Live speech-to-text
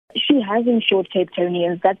She has ensured Cape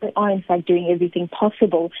Townians that they are in fact doing everything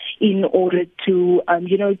possible in order to,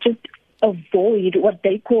 just avoid what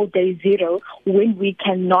they call day zero, when we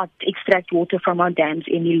cannot extract water from our dams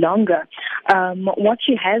any longer. What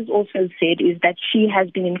she has also said is that she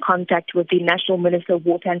has been in contact with the National Minister of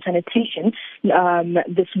Water and Sanitation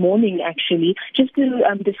this morning, actually, just to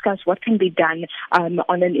discuss what can be done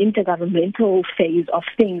on an intergovernmental phase of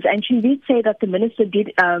things. And she did say that the minister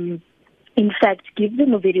did in fact, give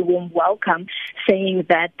them a very warm welcome, saying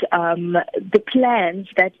that the plans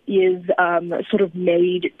that is sort of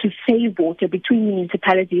made to save water between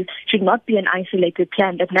municipalities should not be an isolated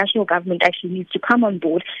plan, that national government actually needs to come on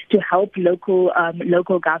board to help local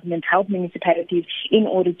government, help municipalities in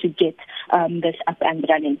order to get this up and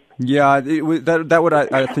running. Yeah, that what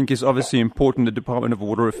I think is obviously important. The Department of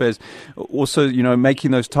Water Affairs also,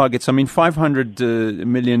 making those targets. I mean, 500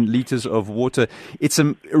 million litres of water. It's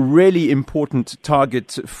a really important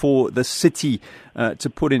target for the city to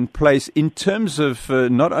put in place in terms of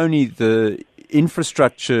not only the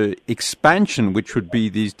infrastructure expansion, which would be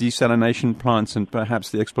these desalination plants and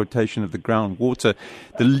perhaps the exploitation of the groundwater.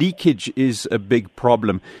 The leakage is a big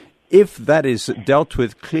problem. If that is dealt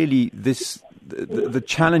with, clearly the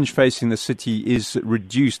challenge facing the city is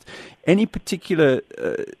reduced. Any particular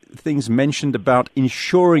things mentioned about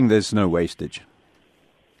ensuring there's no wastage?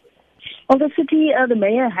 Well, the city, the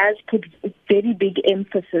mayor has put very big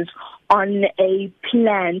emphasis on a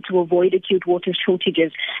plan to avoid acute water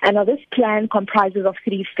shortages. And now this plan comprises of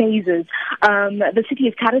 3 phases. The city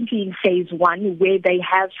is currently in phase 1, where they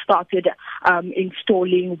have started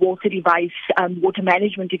installing water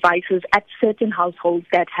management devices at certain households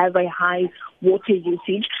that have a high water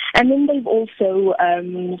usage. And then they've also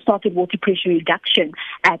started water pressure reduction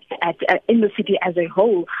in the city as a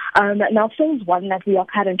whole. Now, phase 1 that we are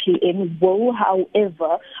currently in will,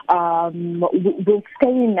 however, will stay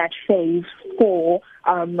in that phase for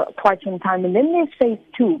quite some time. And then there's phase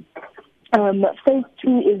 2. Phase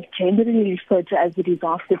 2 is generally referred to as the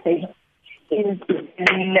disaster phase. Is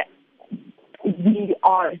when we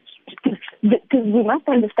are, because we must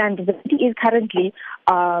understand that the city is currently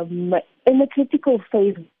in the critical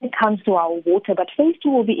phase when it comes to our water, but phase 2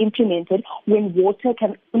 will be implemented when water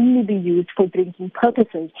can only be used for drinking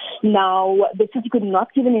purposes. Now, the city could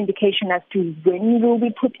not give an indication as to when it will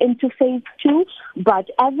be put into phase 2,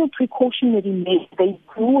 but as a precautionary measure, they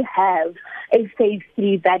do have a phase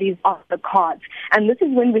 3 that is on the cards. And this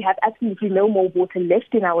is when we have absolutely no more water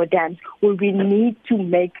left in our dams, where we need to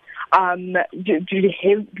make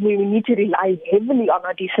we need to rely heavily on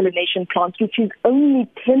our desalination plants, which is only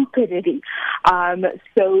temporary.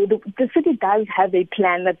 So the city does have a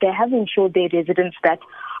plan that they have ensured their residents that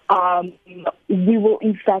we will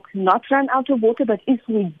in fact not run out of water, but if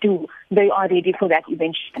we do, they are ready for that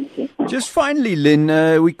eventually. Just finally,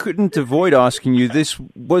 Lynne, we couldn't avoid asking you this.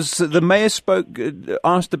 Was the mayor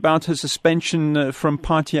asked about her suspension from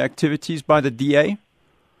party activities by the DA?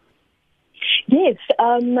 Yes,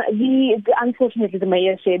 unfortunately the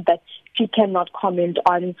mayor said that she cannot comment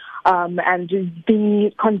on, and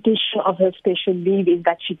the condition of her special leave is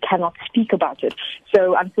that she cannot speak about it.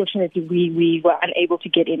 So unfortunately we were unable to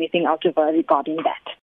get anything out of her regarding that.